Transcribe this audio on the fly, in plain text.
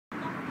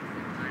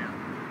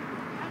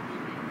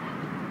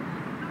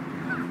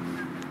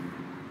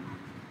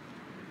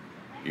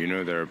You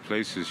know, there are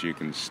places you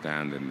can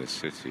stand in the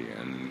city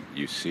and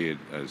you see it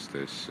as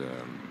this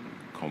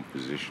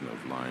composition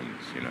of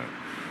lines, you know.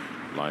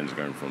 Lines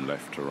going from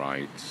left to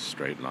right,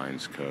 straight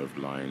lines, curved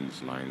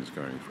lines, lines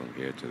going from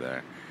here to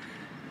there.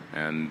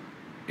 And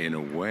in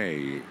a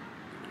way,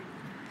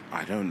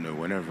 I don't know,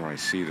 whenever I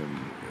see them,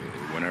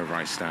 whenever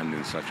I stand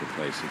in such a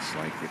place, it's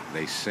like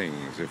they sing,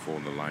 as if all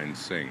the lines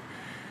sing.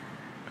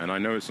 And I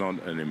know it's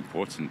not an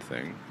important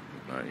thing,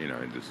 you know,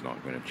 it's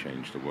not going to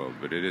change the world,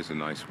 but it is a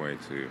nice way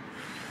to,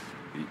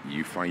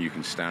 you find you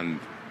can stand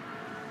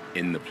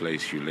in the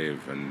place you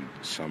live and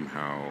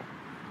somehow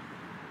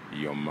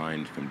your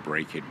mind can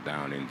break it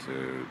down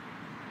into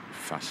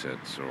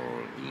facets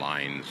or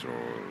lines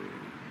or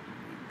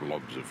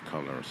blobs of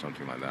color or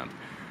something like that.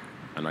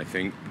 And I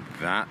think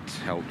that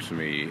helps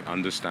me,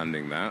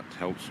 understanding that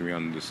helps me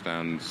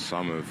understand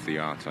some of the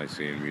art I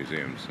see in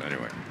museums.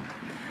 Anyway.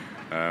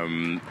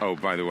 Oh,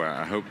 by the way,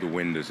 I hope the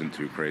wind isn't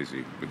too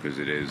crazy, because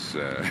it is.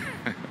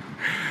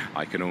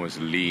 I can almost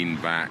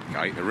lean back.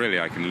 I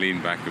can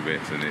lean back a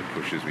bit and it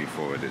pushes me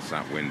forward. It's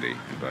that windy.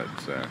 But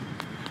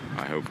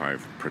I hope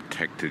I've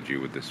protected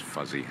you with this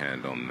fuzzy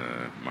hand on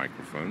the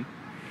microphone.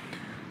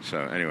 So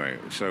anyway,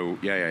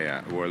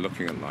 yeah. We're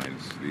looking at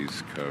lines,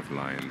 these curved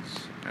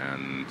lines,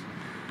 and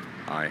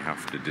I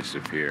have to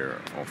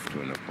disappear off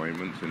to an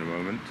appointment in a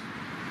moment.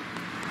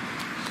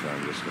 So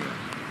I'm just going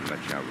to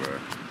let you have a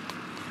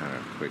kind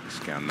of quick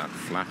scan. That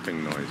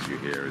flapping noise you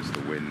hear is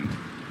the wind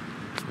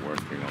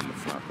working on the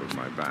flap of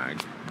my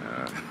bag.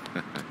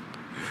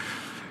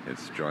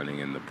 It's joining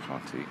in the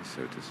party,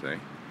 so to say.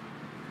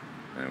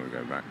 And we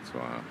go back to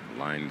our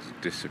lines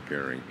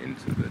disappearing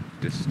into the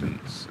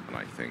distance. And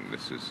I think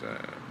this is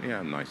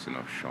a nice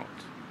enough shot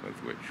with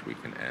which we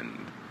can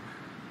end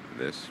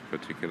this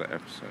particular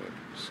episode.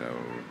 So,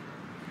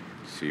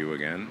 see you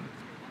again.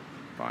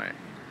 Bye.